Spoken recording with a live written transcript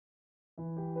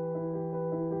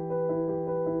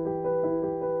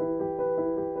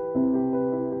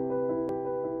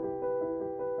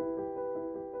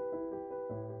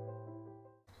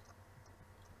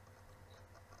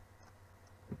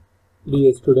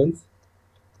Dear students,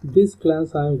 this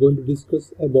class I am going to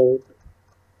discuss about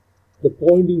the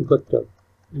Poynting vector,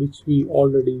 which we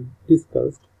already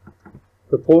discussed.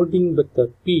 The Poynting vector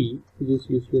P, which is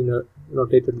usually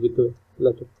notated with the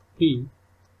letter P,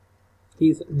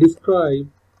 is describe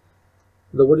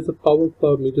what is the power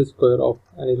per meter square of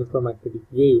an electromagnetic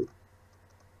wave,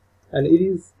 and it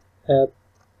is a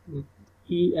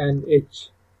E and H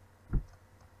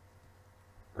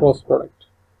cross product.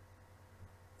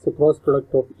 So cross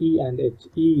product of E and H.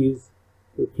 E is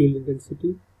the field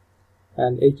intensity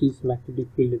and H is magnetic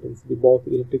field intensity, both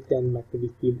electric and magnetic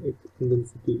field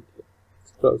intensity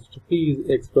expressed. P is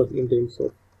expressed in terms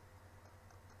of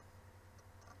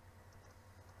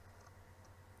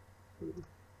the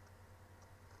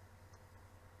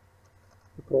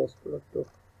cross product of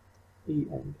E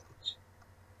and H.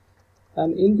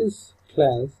 And in this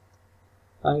class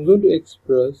I am going to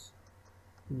express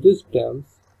these terms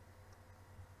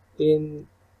in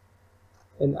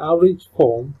an average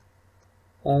form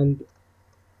and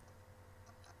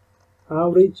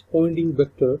average Poynting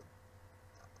vector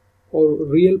or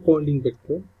real Poynting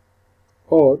vector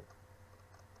or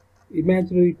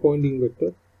imaginary Poynting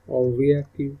vector or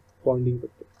reactive Poynting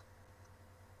vector.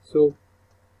 So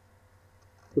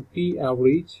the P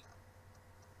average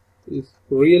is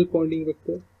real Poynting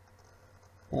vector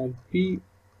and P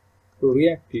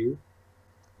reactive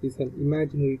is an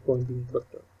imaginary Poynting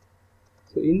vector.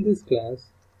 So in this class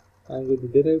I am going to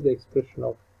derive the expression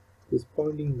of these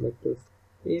Poynting vectors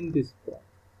in this form,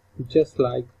 just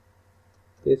like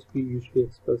SP usually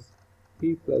express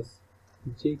P plus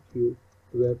JQ,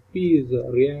 where P is a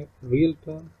real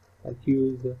term and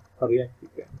Q is a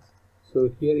reactive term. So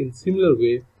here in similar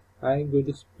way I am going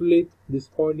to split this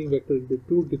Poynting vector into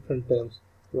two different terms.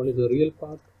 One is the real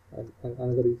part and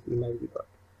another is imaginary part.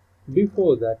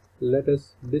 Before that, let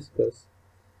us discuss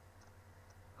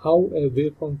how a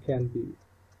waveform can be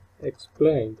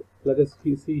explained. Let us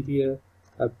see here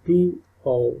two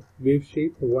wave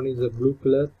shapes. One is a blue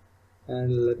color,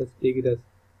 and let us take it as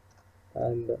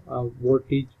a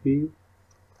voltage wave,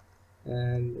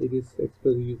 and it is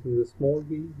expressed using the small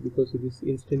v because it is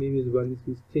instantaneous values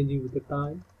is changing with the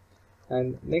time.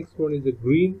 And next one is the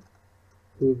green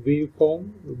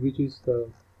waveform, which is the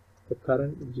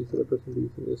current, which is represented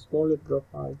using a small letter of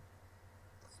I.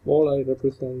 Small I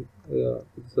represent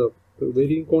it's a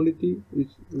varying quantity which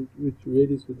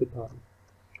varies with the time.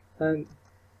 And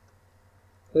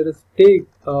let us take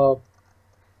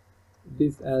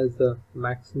this as a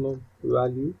maximum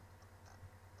value,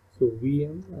 so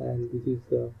Vm, and this is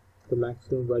the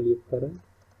maximum value of current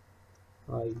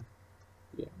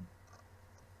Im.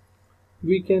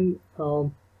 We can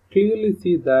clearly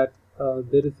see that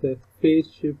there is a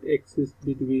phase shift exists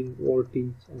between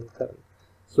voltage and current.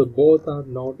 So both are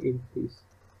not in phase.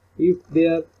 If they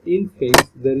are in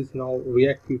phase, there is no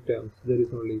reactive terms, there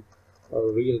is only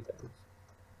real terms.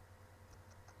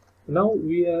 Now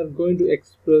we are going to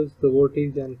express the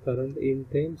voltage and current in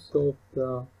terms of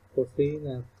the cosine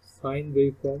and sine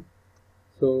waveform.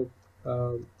 So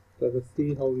let us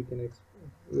see how we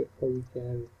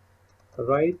can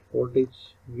write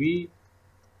voltage V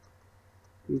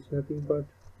is nothing but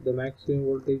the maximum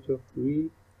voltage of V.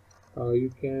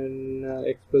 You can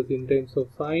express in terms of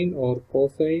sine or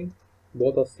cosine,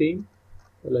 both are same.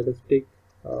 Let us take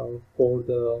for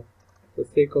the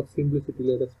sake of simplicity,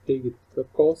 let us take it the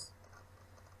cos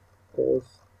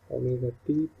omega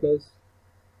t plus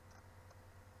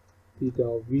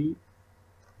theta v,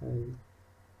 and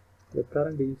the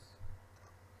current is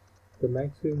the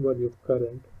maximum value of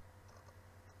current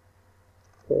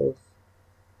cos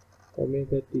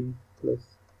omega t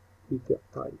plus theta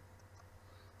I,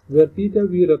 where theta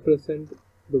v represent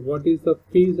what is the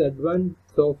phase advance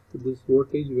of this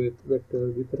voltage vector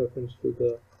with reference to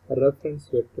the reference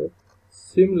vector.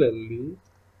 Similarly,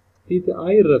 theta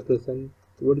I represent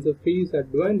what is the phase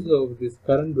advance of this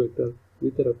current vector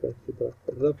with reference to the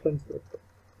reference vector.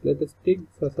 Let us take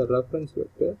this as a reference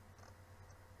vector,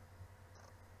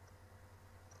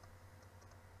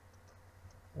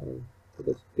 and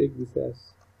let us take this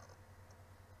as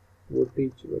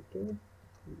voltage vector,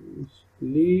 which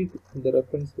lead the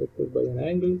reference vector by an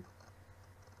angle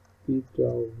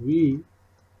theta v,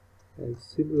 and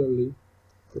similarly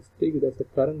let's take it as a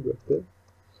current vector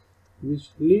which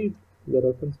lead the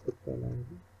reference vector an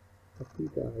angle of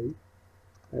theta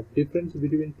I. A difference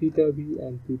between theta v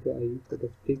and theta I, let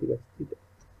us take it as theta.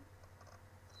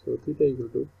 So theta equal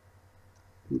to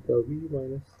theta v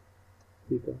minus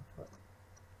theta I.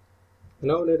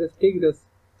 Now let us take it as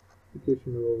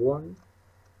equation number 1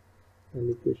 and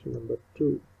equation number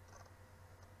 2.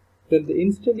 Then the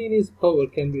instantaneous power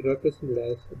can be represented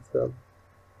as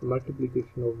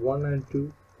multiplication of 1 and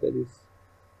 2, that is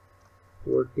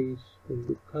voltage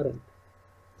into current,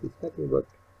 is nothing but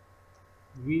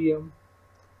Vm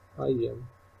Im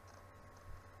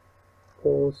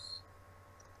cos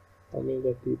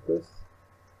omega t plus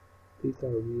theta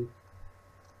v,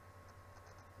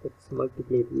 that's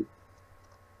multiplied with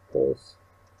cos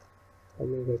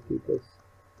omega t plus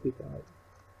theta I.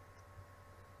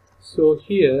 So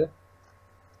here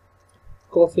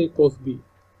cos A cos B,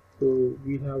 so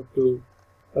we have to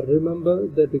remember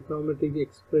the trigonometric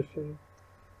expression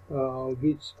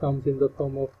which comes in the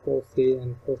form of cos A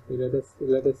and cos B.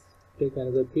 Let us take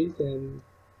another page. And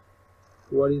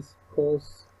what is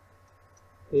cos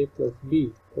A plus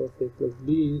B? Cos A plus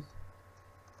B is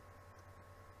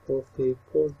cos A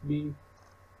cos B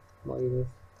minus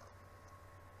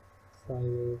sin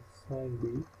A sin B.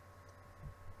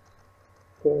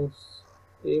 Cos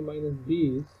A minus B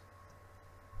is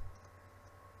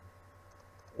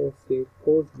cos A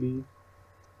cos B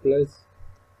plus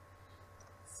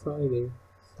sin A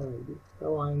sin B.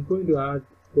 Now I am going to add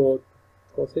both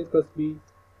cos A plus B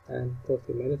and cos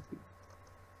A minus B.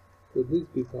 So this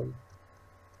becomes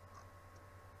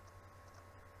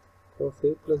cos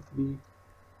A plus B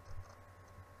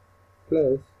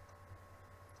plus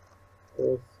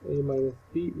cos A minus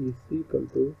B is equal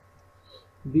to,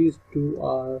 these two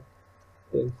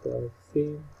terms are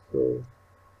same, so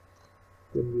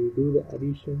when we do the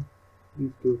addition,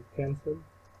 these two cancel,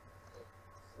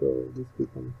 so this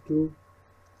becomes 2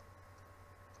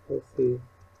 cos A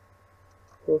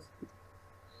cos B.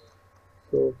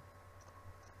 So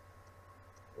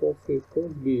cos A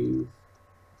cos B is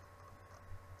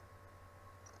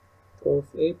cos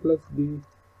A plus B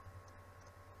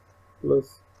plus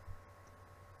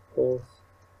cos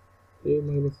A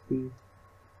minus B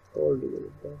all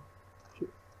divided by 2.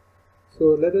 So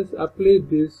let us apply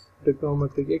this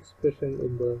trigonometric expression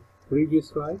in the previous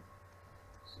slide.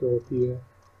 So here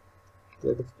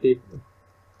let us take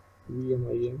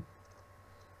Vm Im.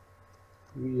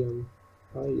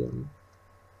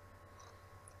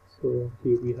 So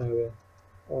here we have a,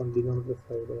 on the number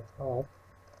side, a half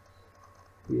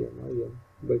Vm Im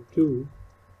by 2.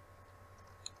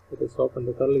 Let us open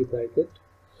the curly bracket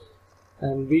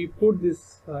and we put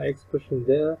this expression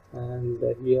there, and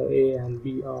here A and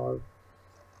B are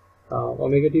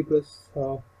omega t plus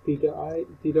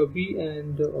theta b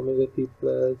and omega t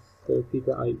plus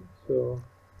theta I. So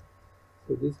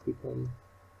this becomes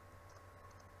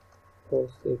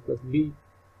cos A plus B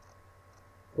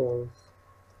cos,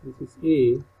 this is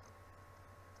A,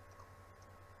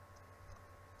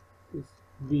 this is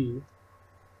B,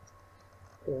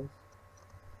 cos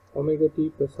omega t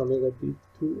plus omega t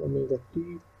 2 omega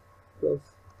t plus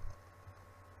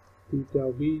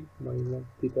theta v minus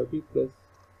theta b plus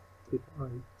theta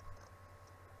I,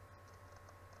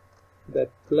 that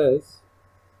plus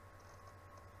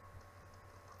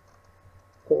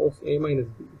cos A minus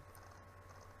B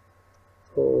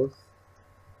cos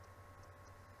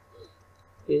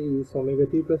A is omega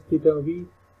t plus theta v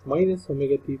minus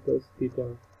omega t plus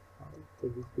theta I, so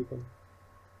this becomes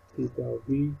theta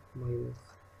v minus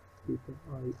theta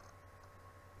I.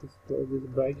 Just close this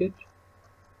bracket.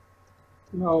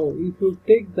 Now if you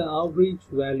take the average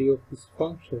value of this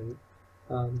function,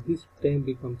 this term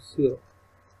becomes 0.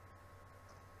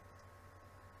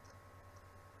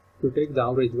 To take the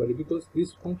average value, because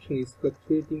this function is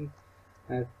fluctuating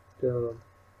at the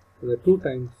 2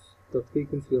 times the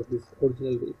frequency of this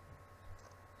original wave.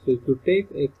 So if you take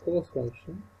a cos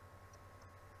function,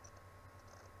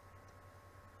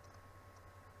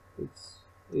 its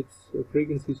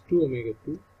frequency is 2 omega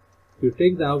 2. If you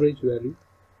take the average value,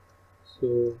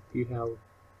 so you have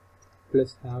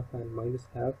plus half and minus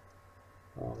half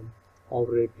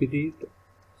over a period,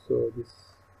 so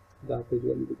the average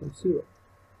value becomes 0.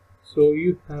 So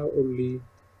you have only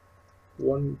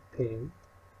one term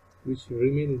which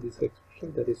remain in this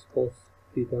expression, that is cos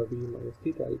theta v minus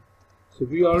theta I. So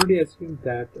we already assumed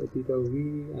that theta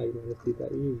v I minus theta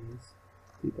A is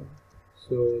theta.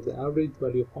 So the average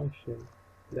value function,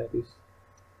 that is,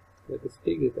 let us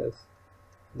take it as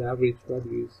the average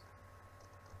value is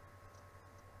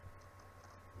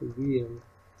Vm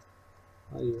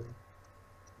Im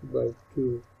by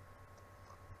 2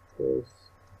 cos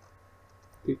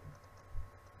theta.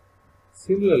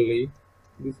 Similarly,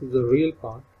 this is the real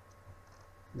part,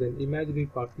 then imaginary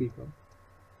part becomes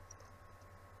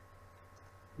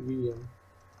Vm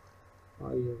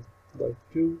Im by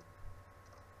 2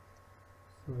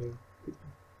 sin theta.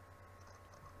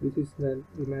 This is the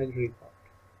imaginary part.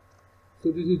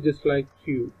 So this is just like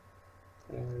Q,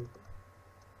 and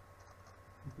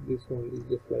this one is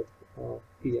just like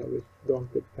P average.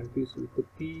 Don't get confused with the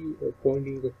P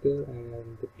pointing vector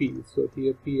and the P. So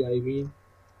here P I mean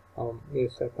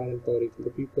is apparent power equal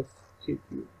to P plus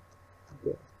GQ,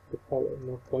 the power,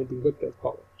 not pointing vector,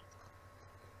 power.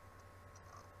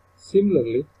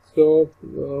 Similarly, so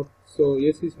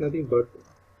S is nothing but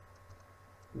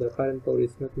the apparent power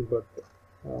is nothing but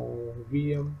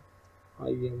Vm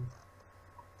Im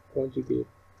conjugate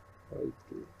by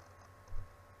 2.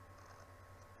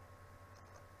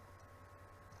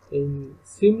 In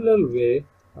similar way,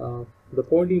 the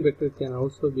Poynting vector can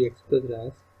also be expressed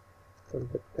as,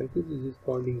 don't get confused, this is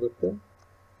Poynting vector,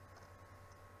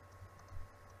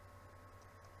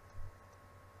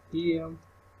 Em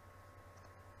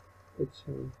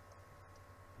Hm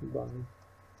by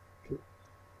 2.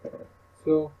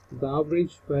 So the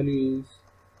average value is,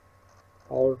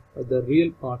 or the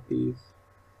real part is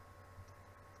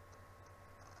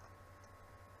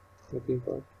nothing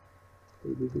but,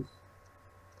 we do this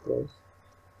cross.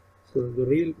 So the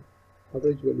real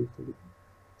average value is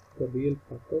the real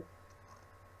part of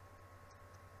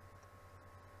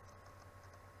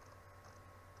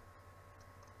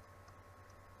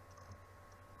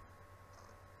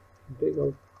take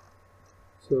out.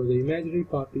 So the imaginary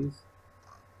part is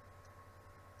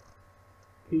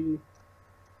P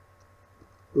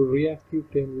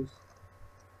reactive term is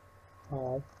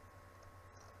half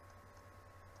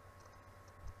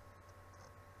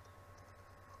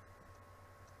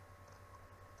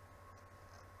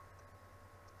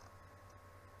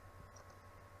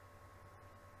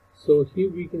So here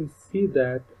we can see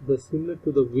that similar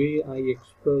to the way I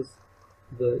express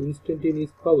the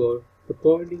instantaneous power, the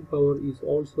Poynting power is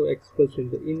also expressed in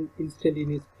the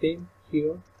instantaneous term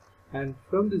here, and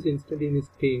from this instantaneous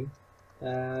term,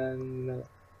 and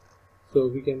so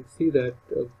we can see that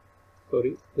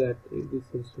that this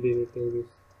instantaneous term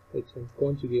is Hm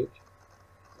conjugate,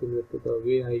 similar to the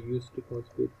way I used to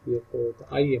conjugate here for the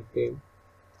Im term.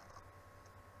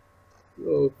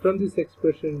 So from this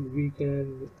expression we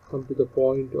can come to the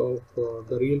point of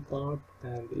the real part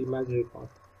and the imaginary part.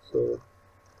 So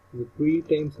the three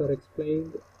terms are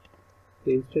explained: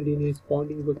 the instantaneous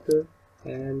Poynting vector,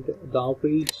 and the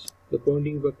average, the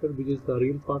Poynting vector, which is the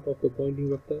real part of the Poynting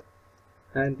vector,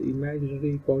 and the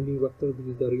imaginary Poynting vector, which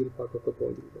is the real part of the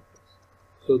Poynting vectors.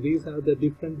 So these are the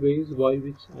different ways by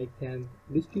which I can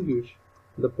distinguish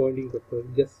the Poynting vector,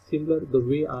 just similar the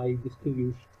way I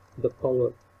distinguish the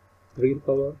power, real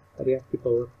power, reactive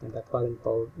power, and apparent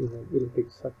power in an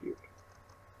electric circuit.